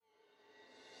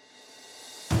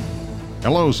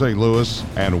Hello, St. Louis,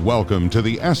 and welcome to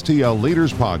the STL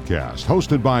Leaders Podcast,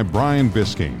 hosted by Brian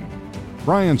Bisking.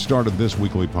 Brian started this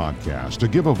weekly podcast to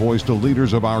give a voice to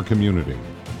leaders of our community,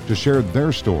 to share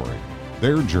their story,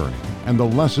 their journey, and the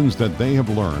lessons that they have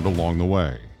learned along the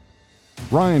way.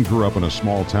 Brian grew up in a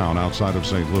small town outside of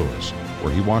St. Louis,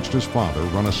 where he watched his father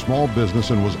run a small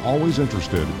business and was always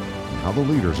interested in how the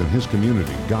leaders in his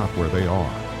community got where they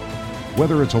are.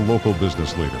 Whether it's a local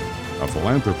business leader, a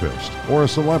philanthropist, or a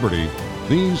celebrity,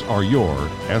 these are your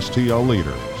STL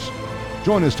leaders.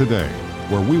 Join us today,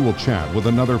 where we will chat with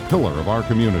another pillar of our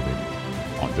community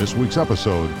on this week's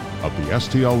episode of the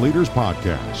STL Leaders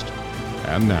Podcast.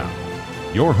 And now,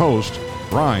 your host,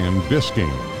 Brian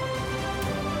Bisking.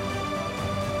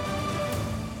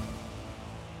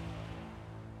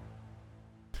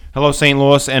 Hello, St.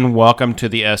 Louis, and welcome to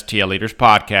the STL Leaders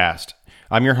Podcast.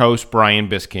 I'm your host, Brian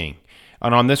Bisking.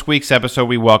 And on this week's episode,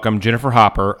 we welcome Jennifer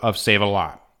Hopper of Save a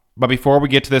Lot. But before we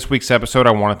get to this week's episode,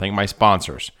 I want to thank my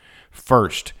sponsors.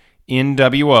 First,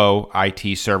 NWO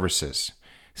IT Services,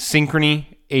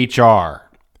 Synchrony HR,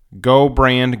 Go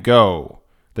Brand Go,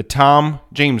 the Tom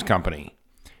James Company,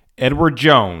 Edward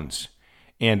Jones,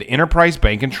 and Enterprise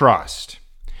Bank and Trust.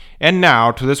 And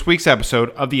now to this week's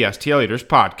episode of the STL Leaders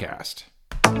Podcast.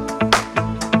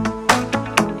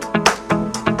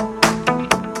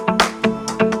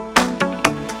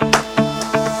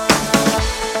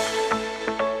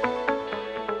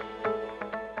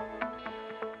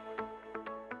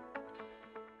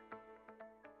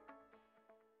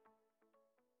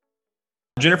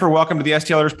 Jennifer, welcome to the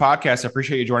STL Leaders Podcast. I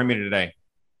appreciate you joining me today.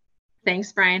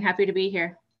 Thanks, Brian. Happy to be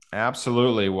here.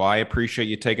 Absolutely. Well, I appreciate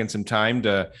you taking some time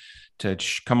to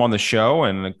come on the show,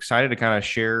 and excited to kind of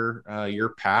share your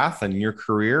path and your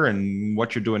career and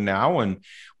what you're doing now and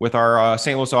with our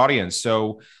St. Louis audience.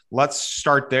 So let's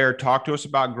start there. Talk to us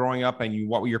about growing up and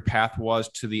what your path was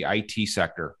to the IT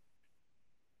sector.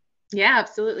 Yeah,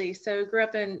 absolutely. So grew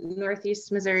up in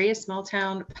Northeast Missouri, a small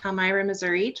town, Palmyra,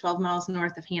 Missouri, 12 miles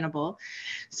north of Hannibal.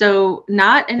 So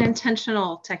not an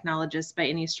intentional technologist by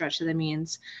any stretch of the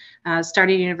means.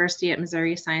 Started university at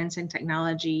Missouri Science and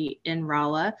Technology in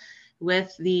Rolla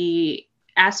with the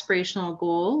aspirational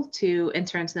goal to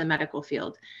enter into the medical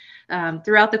field.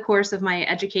 Throughout the course of my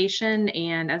education,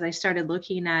 and as I started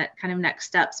looking at kind of next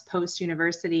steps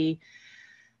post-university,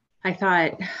 I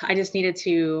thought I just needed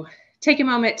to take a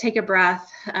moment, take a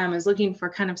breath. I was looking for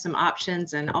kind of some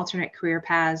options and alternate career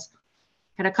paths.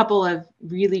 Had a couple of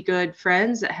really good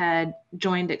friends that had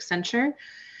joined Accenture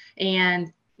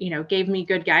and, gave me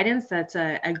good guidance. That's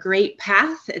a great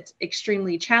path. It's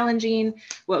extremely challenging.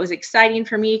 What was exciting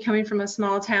for me coming from a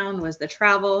small town was the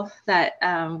travel that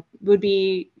would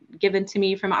be given to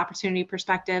me from an opportunity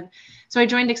perspective. So I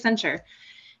joined Accenture,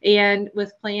 and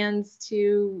with plans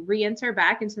to re-enter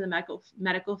back into the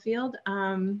medical field.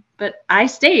 But I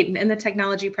stayed in the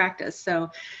technology practice. So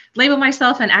label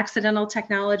myself an accidental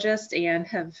technologist and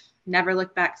have never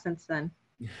looked back since then.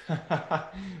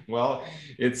 Well,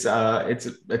 it's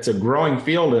a growing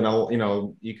field,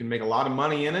 and you can make a lot of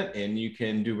money in it, and you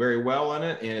can do very well in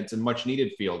it, and it's a much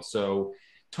needed field. So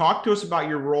talk to us about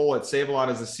your role at Save a Lot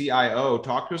as a CIO.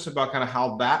 Talk to us about kind of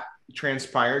how that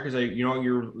transpired, because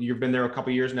you've been there a couple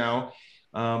of years now,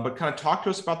 but kind of talk to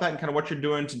us about that and kind of what you're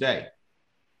doing today.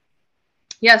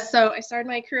 Yes, so I started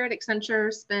my career at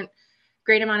Accenture, spent a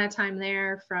great amount of time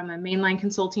there from a mainline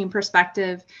consulting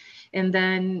perspective, and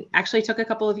then actually took a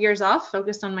couple of years off,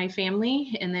 focused on my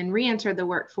family, and then re-entered the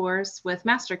workforce with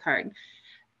MasterCard.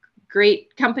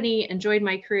 Great company, enjoyed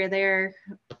my career there,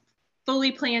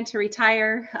 fully planned to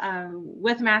retire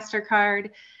with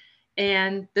MasterCard.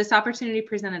 And this opportunity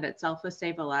presented itself with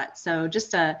Save a Lot. So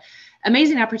just an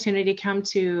amazing opportunity to come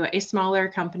to a smaller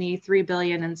company, $3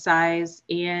 billion in size,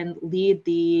 and lead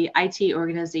the IT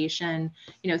organization,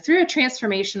 through a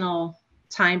transformational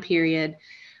time period.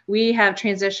 We have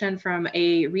transitioned from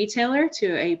a retailer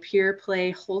to a pure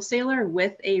play wholesaler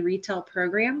with a retail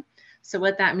program. So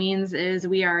what that means is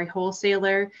we are a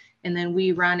wholesaler, and then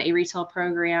we run a retail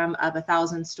program of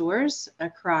 1,000 stores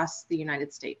across the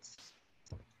United States.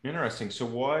 Interesting. So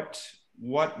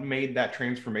what made that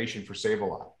transformation for Save a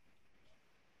Lot?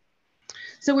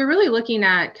 So we're really looking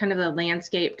at kind of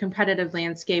the competitive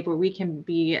landscape, where we can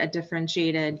be a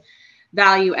differentiated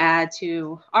value add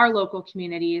to our local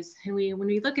communities. And when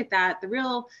we look at that, the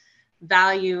real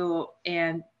value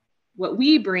and what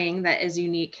we bring that is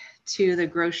unique to the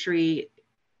grocery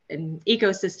and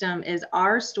ecosystem is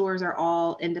our stores are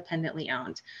all independently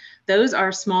owned. Those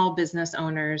are small business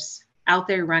owners out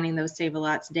there running those Save a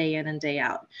Lots day in and day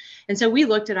out. And so we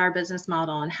looked at our business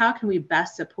model and how can we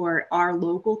best support our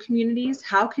local communities?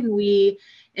 How can we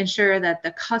ensure that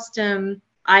the custom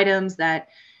items that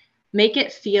make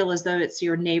it feel as though it's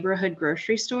your neighborhood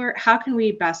grocery store. How can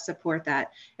we best support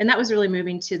that? And that was really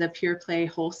moving to the pure play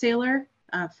wholesaler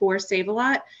for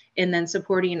Save-A-Lot, and then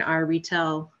supporting our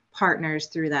retail partners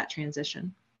through that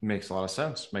transition. Makes a lot of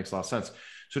sense. Makes a lot of sense.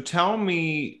 So tell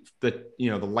me the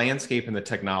landscape in the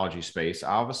technology space,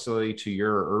 obviously to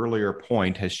your earlier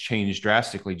point, has changed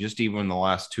drastically just even in the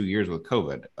last 2 years with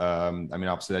COVID.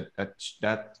 Obviously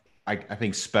that I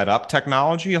think sped up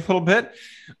technology a little bit.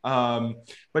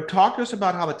 But talk to us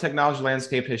about how the technology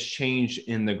landscape has changed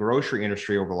in the grocery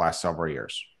industry over the last several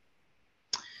years.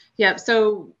 Yeah.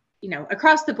 So,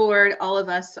 across the board, all of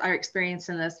us are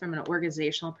experiencing this from an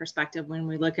organizational perspective when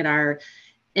we look at our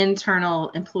internal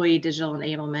employee digital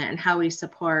enablement and how we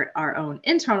support our own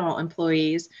internal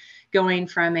employees, going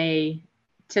from a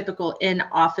typical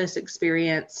in-office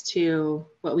experience to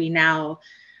what we now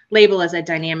label as a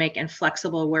dynamic and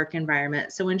flexible work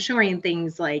environment. So ensuring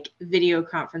things like video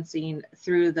conferencing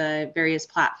through the various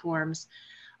platforms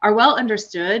are well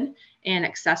understood and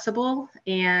accessible,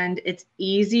 and it's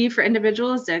easy for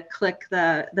individuals to click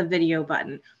the video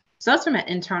button. So that's from an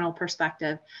internal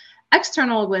perspective.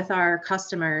 External, with our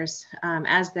customers,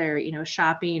 as they're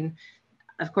shopping,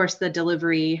 of course, the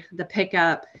delivery, the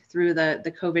pickup through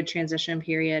the COVID transition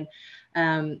period,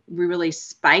 we really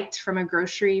spiked from a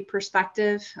grocery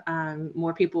perspective.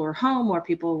 More people were home, more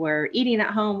people were eating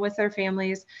at home with their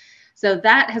families. So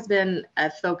that has been a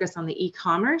focus on the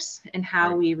e-commerce and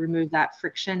how we remove that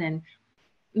friction and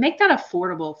make that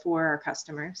affordable for our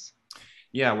customers.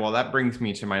 Yeah, well, that brings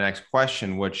me to my next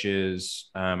question, which is,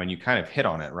 and you kind of hit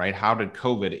on it, right? How did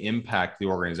COVID impact the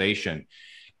organization?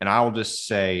 And I will just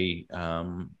say,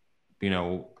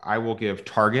 I will give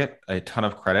Target a ton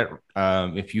of credit.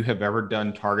 If you have ever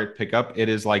done Target pickup, it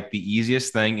is like the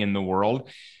easiest thing in the world.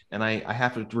 And I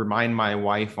have to remind my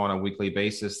wife on a weekly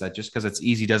basis that just because it's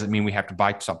easy doesn't mean we have to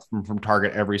buy something from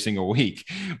Target every single week.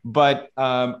 But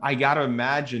I got to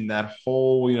imagine that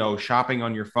whole, shopping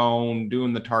on your phone,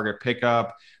 doing the Target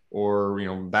pickup, or,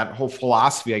 that whole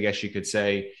philosophy, I guess you could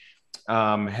say,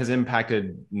 has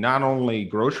impacted not only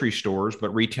grocery stores,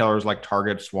 but retailers like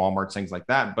Targets, Walmart, things like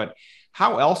that. But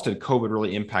how else did COVID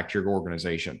really impact your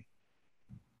organization?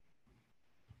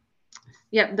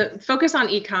 Yeah, the focus on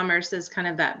e-commerce is kind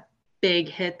of that big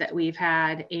hit that we've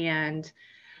had, and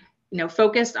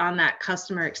focused on that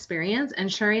customer experience,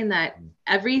 ensuring that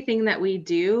everything that we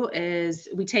do is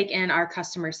we take in our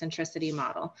customer centricity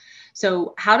model.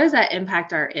 So how does that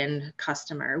impact our end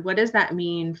customer? What does that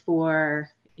mean for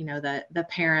the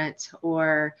parent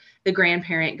or the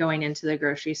grandparent going into the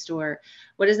grocery store?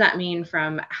 What does that mean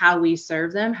from how we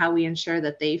serve them, how we ensure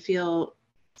that they feel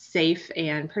safe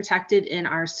and protected in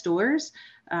our stores?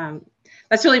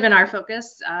 That's really been our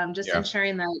focus,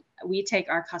 ensuring that we take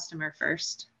our customer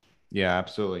first. Yeah,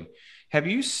 absolutely. Have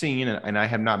you seen, and I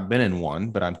have not been in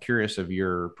one, but I'm curious of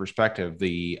your perspective,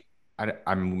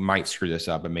 I might screw this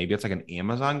up, but maybe it's like an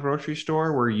Amazon grocery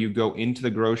store where you go into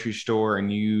the grocery store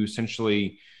and you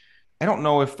essentially, I don't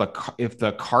know if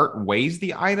the cart weighs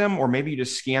the item, or maybe you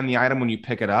just scan the item when you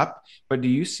pick it up. But do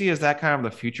you see as that kind of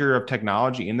the future of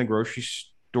technology in the grocery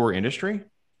store industry?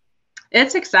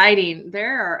 It's exciting.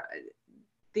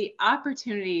 The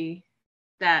opportunity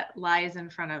that lies in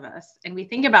front of us, and we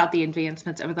think about the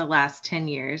advancements over the last 10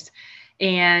 years.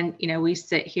 And, we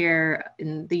sit here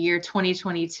in the year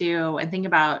 2022 and think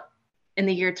about in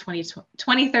the year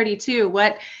 2032,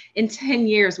 what in 10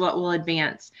 years, what will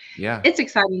advance? Yeah. It's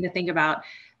exciting to think about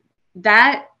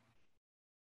that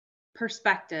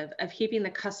perspective of keeping the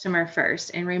customer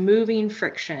first and removing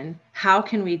friction. How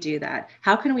can we do that?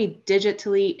 How can we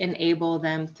digitally enable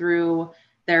them through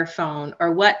their phone,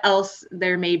 or what else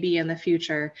there may be in the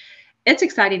future? It's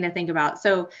exciting to think about.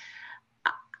 So,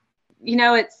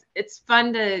 it's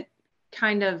fun to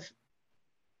kind of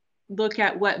look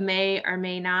at what may or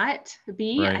may not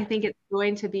be. Right. I think it's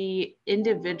going to be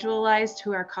individualized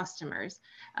to our customers.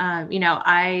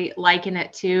 I liken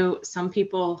it to, some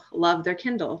people love their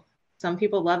Kindle. Some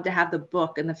people love to have the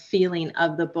book and the feeling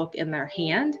of the book in their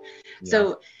hand. Yeah.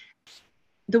 So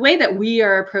the way that we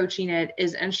are approaching it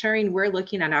is ensuring we're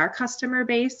looking at our customer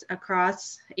base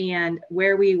across and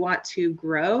where we want to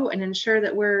grow, and ensure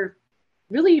that we're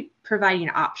really providing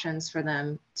options for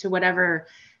them to whatever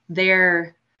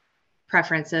their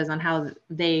preferences on how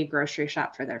they grocery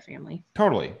shop for their family.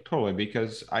 Totally.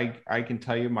 Because I can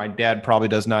tell you, my dad probably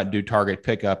does not do Target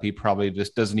pickup. He probably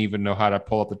just doesn't even know how to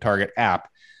pull up the Target app.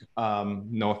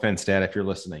 No offense, Dad, if you're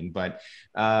listening, but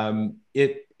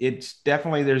it's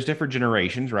definitely, there's different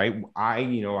generations, right?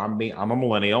 I'm a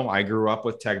millennial. I grew up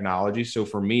with technology. So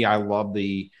for me, I love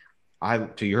the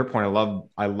to your point,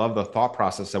 I love the thought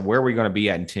process of where are we going to be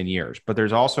at in 10 years, but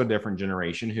there's also a different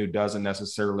generation who doesn't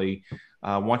necessarily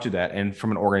want to do that. And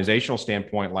from an organizational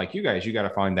standpoint, like you guys, you got to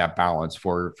find that balance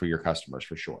for your customers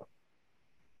for sure.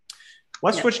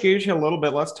 Let's switch gears here a little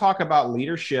bit. Let's talk about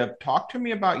leadership. Talk to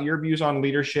me about your views on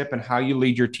leadership and how you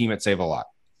lead your team at Save a Lot.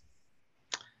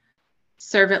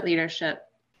 Servant leadership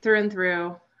through and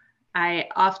through. I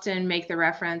often make the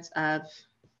reference of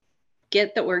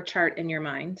get the org chart in your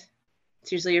mind.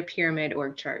 It's usually a pyramid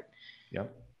org chart.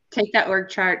 Yep. Take that org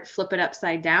chart, flip it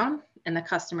upside down, and the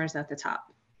customer's at the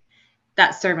top.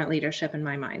 That's servant leadership in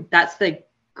my mind. That's the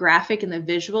graphic and the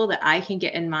visual that I can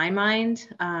get in my mind.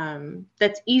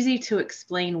 That's easy to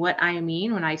explain what I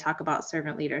mean when I talk about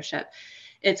servant leadership.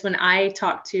 It's when I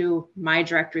talk to my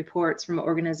direct reports from an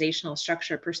organizational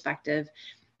structure perspective.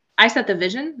 I set the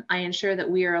vision. I ensure that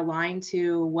we are aligned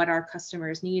to what our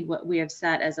customers need, what we have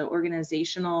set as an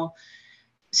organizational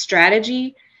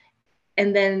strategy.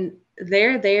 And then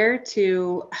they're there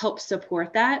to help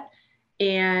support that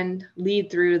and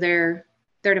lead through their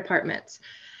departments.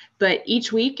 But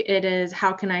each week it is,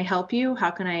 how can I help you? How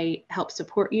can I help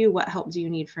support you? What help do you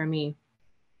need from me?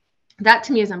 That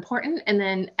to me is important. And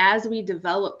then as we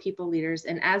develop people leaders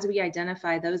and as we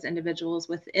identify those individuals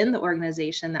within the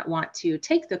organization that want to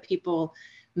take the people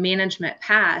management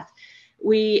path,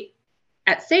 we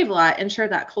at Save a Lot ensure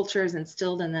that culture is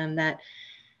instilled in them, that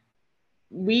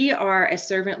we are a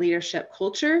servant leadership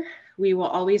culture. We will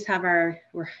always have our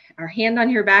hand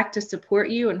on your back to support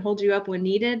you and hold you up when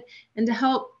needed and to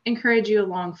help encourage you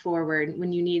along forward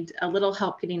when you need a little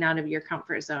help getting out of your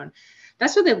comfort zone.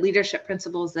 That's what the leadership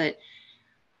principles that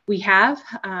we have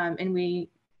and we,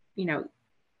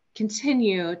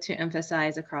 continue to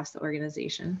emphasize across the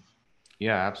organization.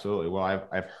 Yeah, absolutely. Well,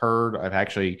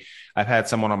 I've had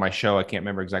someone on my show, I can't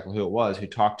remember exactly who it was, who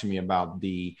talked to me about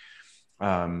the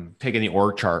taking the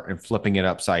org chart and flipping it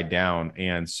upside down.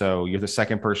 And so you're the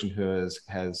second person who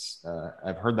has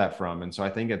I've heard that from. And so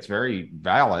I think it's very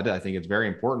valid. I think it's very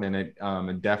important, and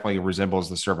it definitely resembles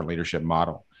the servant leadership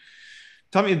model.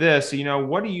 Tell me this,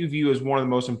 what do you view as one of the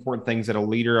most important things that a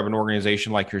leader of an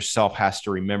organization like yourself has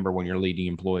to remember when you're leading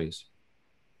employees?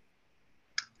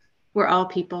 We're all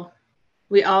people.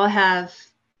 We all have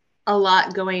a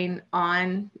lot going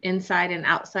on inside and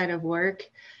outside of work.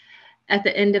 At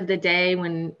the end of the day,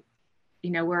 when,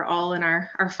 we're all in our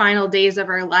final days of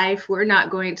our life, we're not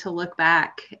going to look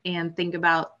back and think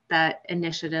about that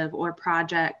initiative or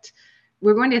project.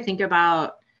 We're going to think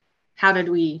about how did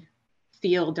we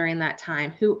feel during that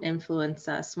time? Who influenced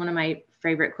us? One of my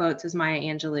favorite quotes is Maya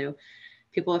Angelou.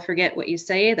 People will forget what you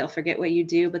say, they'll forget what you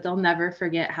do, but they'll never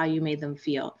forget how you made them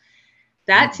feel.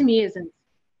 That to me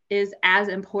is as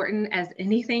important as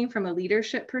anything from a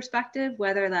leadership perspective,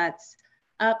 whether that's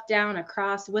up, down,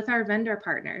 across, with our vendor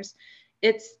partners.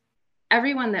 It's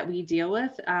everyone that we deal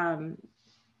with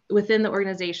within the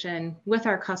organization, with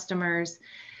our customers.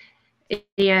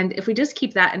 And if we just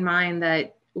keep that in mind,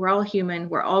 that we're all human,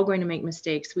 we're all going to make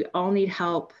mistakes, we all need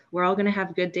help, we're all going to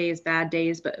have good days, bad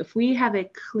days. But if we have a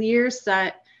clear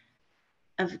set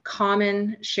of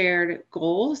common shared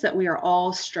goals that we are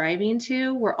all striving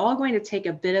to, we're all going to take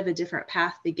a bit of a different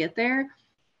path to get there.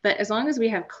 But as long as we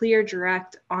have clear,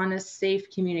 direct, honest, safe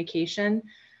communication,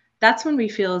 that's when we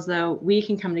feel as though we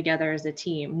can come together as a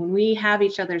team. When we have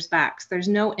each other's backs, there's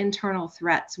no internal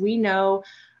threats.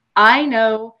 I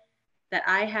know that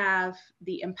I have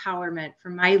the empowerment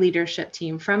from my leadership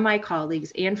team, from my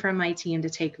colleagues, and from my team to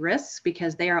take risks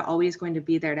because they are always going to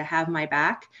be there to have my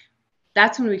back.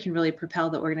 That's when we can really propel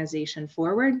the organization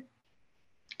forward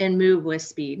and move with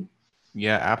speed.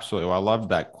 Yeah, absolutely. Well, I loved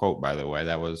that quote, by the way.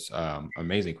 That was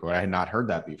amazing quote. I had not heard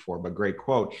that before, but great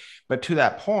quote. But to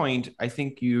that point, I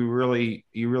think you really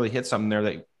hit something there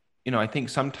that, I think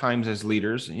sometimes as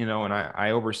leaders, and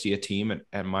I oversee a team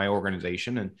at my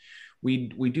organization, and we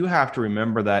do have to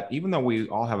remember that even though we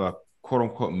all have a quote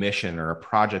unquote mission or a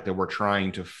project that we're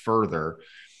trying to further,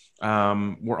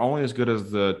 we're only as good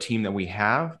as the team that we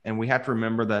have. And we have to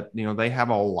remember that, they have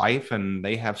a life and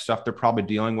they have stuff they're probably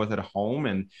dealing with at home.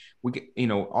 And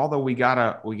although we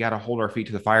gotta hold our feet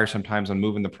to the fire sometimes on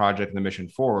moving the project and the mission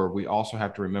forward, we also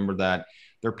have to remember that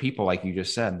they're people, like you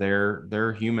just said,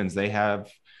 they're humans. They have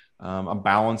a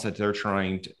balance that they're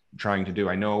trying to do.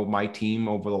 I know my team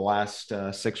over the last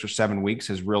 6 or 7 weeks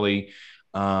has really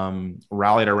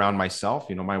rallied around myself.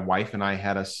 My wife and I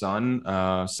had a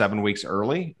son 7 weeks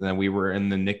early. Then we were in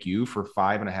the NICU for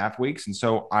 5.5 weeks. And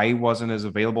so I wasn't as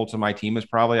available to my team as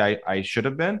probably I should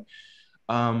have been.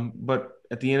 But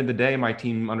at the end of the day, my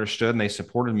team understood and they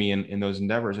supported me in those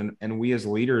endeavors. And we as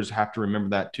leaders have to remember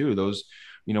that too. Those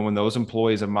when those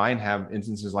employees of mine have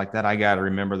instances like that, I got to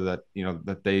remember that,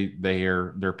 that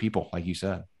they're people, like you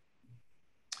said.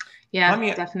 Yeah,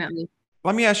 definitely.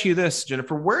 Let me ask you this,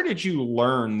 Jennifer, where did you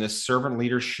learn this servant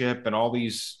leadership and all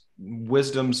these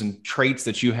wisdoms and traits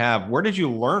that you have? Where did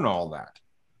you learn all that?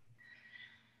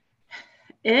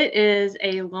 It is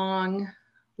a long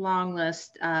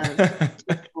list of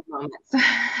moments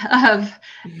of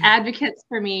advocates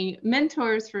for me,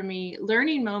 mentors for me,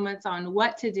 learning moments on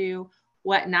what to do,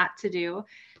 what not to do,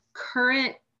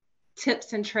 current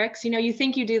tips and tricks. You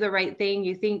think you do the right thing,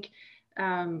 you think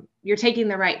you're taking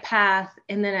the right path,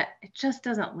 and then it just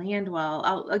doesn't land well.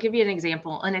 I'll give you an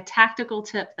example and a tactical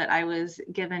tip that I was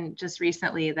given just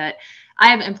recently that I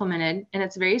have implemented, and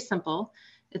it's very simple.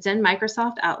 It's in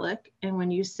Microsoft Outlook, and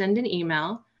when you send an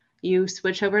email, you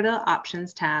switch over to the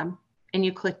options tab and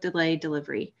you click delay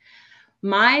delivery.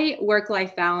 My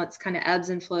work-life balance kind of ebbs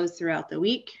and flows throughout the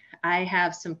week. I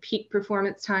have some peak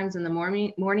performance times in the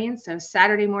morning. So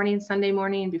Saturday morning, Sunday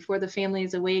morning, before the family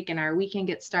is awake and our weekend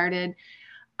gets started,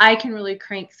 I can really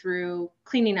crank through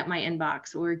cleaning up my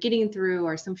inbox or getting through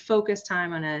or some focus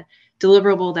time on a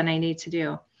deliverable that I need to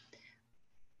do.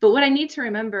 But what I need to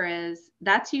remember is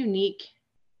that's unique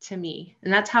to me,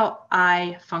 and that's how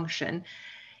I function.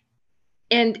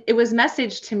 And it was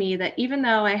messaged to me that even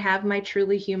though I have my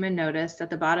truly human notice at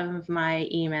the bottom of my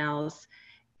emails,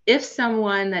 if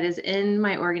someone that is in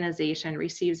my organization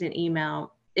receives an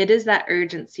email, it is that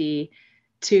urgency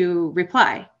to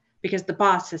reply because the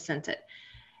boss has sent it.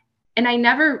 And I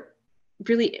never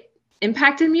really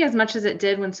impacted me as much as it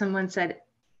did when someone said,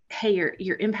 hey,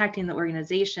 you're impacting the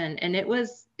organization. And it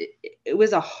was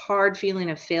a hard feeling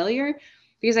of failure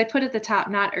because I put at the top,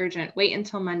 not urgent, wait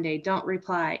until Monday, don't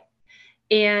reply.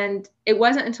 And it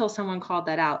wasn't until someone called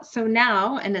that out. So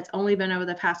now, and it's only been over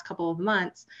the past couple of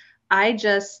months, I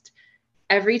just,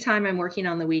 every time I'm working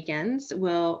on the weekends,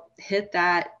 will hit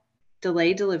that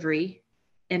delay delivery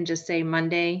and just say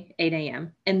Monday, 8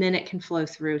 a.m. And then it can flow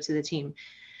through to the team.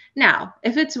 Now,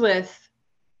 if it's with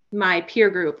my peer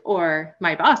group or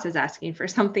my boss is asking for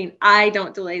something, I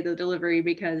don't delay the delivery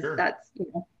because that's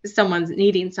someone's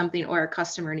needing something or a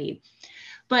customer need.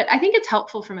 But I think it's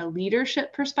helpful from a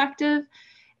leadership perspective.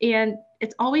 And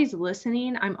it's always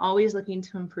listening. I'm always looking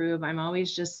to improve. I'm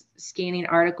always just scanning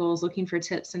articles, looking for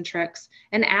tips and tricks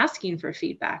and asking for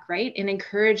feedback, right? And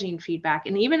encouraging feedback.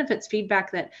 And even if it's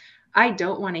feedback that I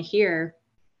don't want to hear,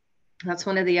 that's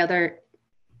one of the other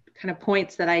kind of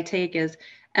points that I take is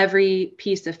every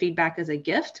piece of feedback is a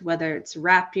gift, whether it's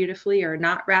wrapped beautifully or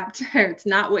not wrapped, or it's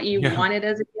not what you wanted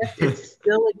as a gift. It's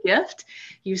still a gift.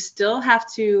 You still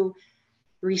have to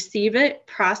receive it,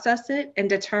 process it, and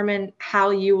determine how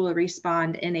you will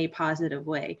respond in a positive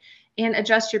way and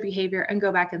adjust your behavior and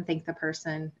go back and thank the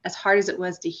person. As hard as it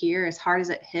was to hear, as hard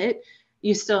as it hit,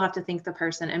 you still have to thank the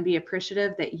person and be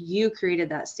appreciative that you created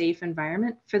that safe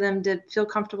environment for them to feel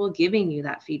comfortable giving you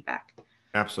that feedback.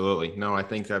 Absolutely. No, I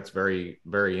think that's very,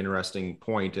 very interesting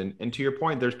point. And to your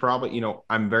point, there's probably,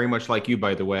 I'm very much like you,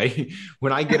 by the way.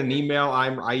 When I get an email, I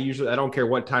don't care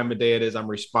what time of day it is, I'm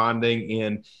responding.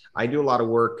 And I do a lot of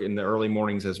work in the early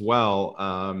mornings as well.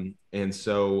 And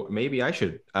so maybe I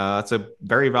should, that's a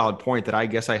very valid point that I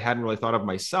guess I hadn't really thought of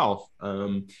myself.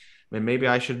 And maybe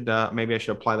I should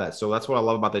apply that. So that's what I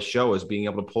love about this show is being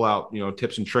able to pull out,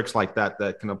 tips and tricks like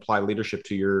that can apply leadership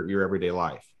to your everyday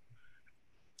life.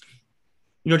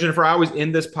 Jennifer, I always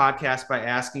end this podcast by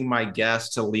asking my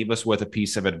guests to leave us with a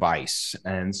piece of advice.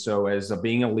 And so as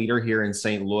being a leader here in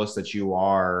St. Louis that you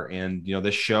are, and,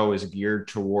 this show is geared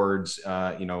towards,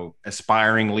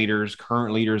 aspiring leaders,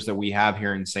 current leaders that we have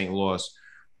here in St. Louis,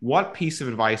 what piece of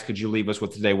advice could you leave us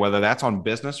with today, whether that's on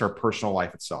business or personal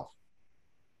life itself?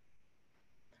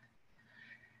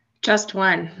 Just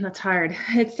one. That's hard.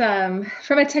 It's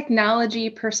from a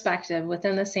technology perspective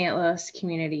within the St. Louis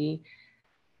community.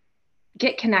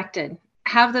 Get connected,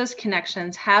 have those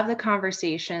connections, have the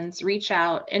conversations, reach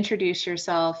out, introduce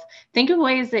yourself, think of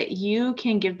ways that you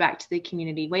can give back to the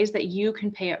community, ways that you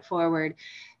can pay it forward.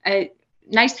 A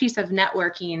nice piece of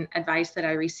networking advice that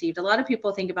I received. A lot of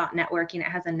people think about networking,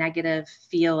 it has a negative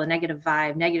feel, a negative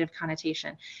vibe, negative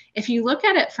connotation. If you look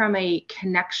at it from a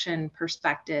connection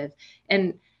perspective,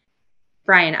 and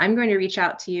Brian, I'm going to reach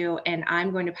out to you and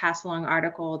I'm going to pass along an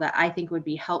article that I think would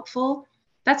be helpful.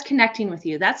 That's connecting with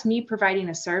you. That's me providing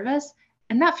a service.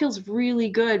 And that feels really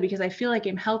good because I feel like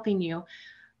I'm helping you.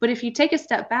 But if you take a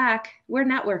step back, we're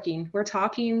networking, we're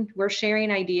talking, we're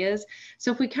sharing ideas.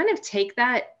 So if we kind of take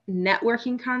that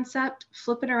networking concept,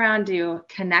 flip it around to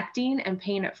connecting and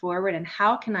paying it forward, and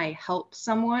how can I help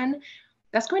someone,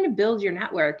 that's going to build your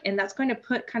network. And that's going to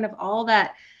put kind of all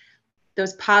that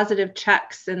those positive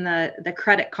checks in the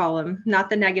credit column, not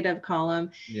the negative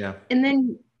column. Yeah. And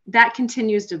then that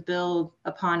continues to build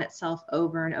upon itself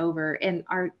over and over. And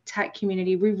our tech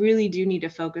community, we really do need to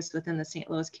focus within the St.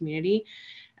 Louis community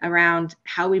around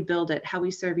how we build it, how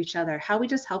we serve each other, how we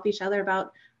just help each other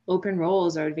about open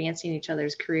roles or advancing each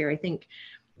other's career. I think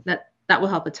that will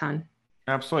help a ton.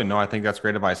 Absolutely. No, I think that's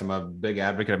great advice. I'm a big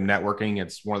advocate of networking.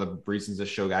 It's one of the reasons this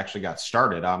show actually got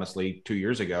started, honestly, 2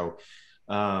 years ago.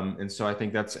 And so I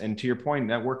think and to your point,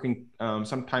 networking,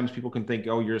 sometimes people can think,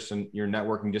 oh, you're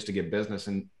networking just to get business.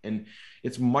 And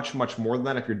it's much, much more than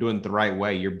that. If you're doing it the right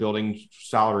way, you're building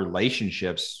solid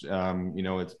relationships,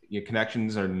 it's your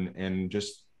connections and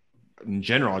just in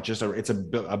general, it's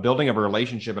a building of a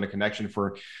relationship and a connection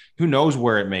for who knows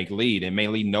where it may lead. It may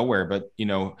lead nowhere, but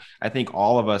I think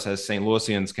all of us as St.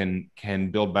 Louisians can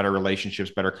build better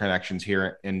relationships, better connections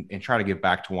here, and try to give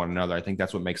back to one another. I think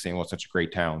that's what makes St. Louis such a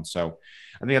great town. So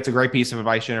I think that's a great piece of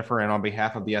advice, Jennifer. And on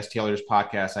behalf of the STL Leaders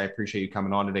Podcast, I appreciate you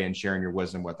coming on today and sharing your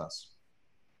wisdom with us.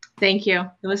 Thank you.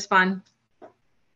 It was fun.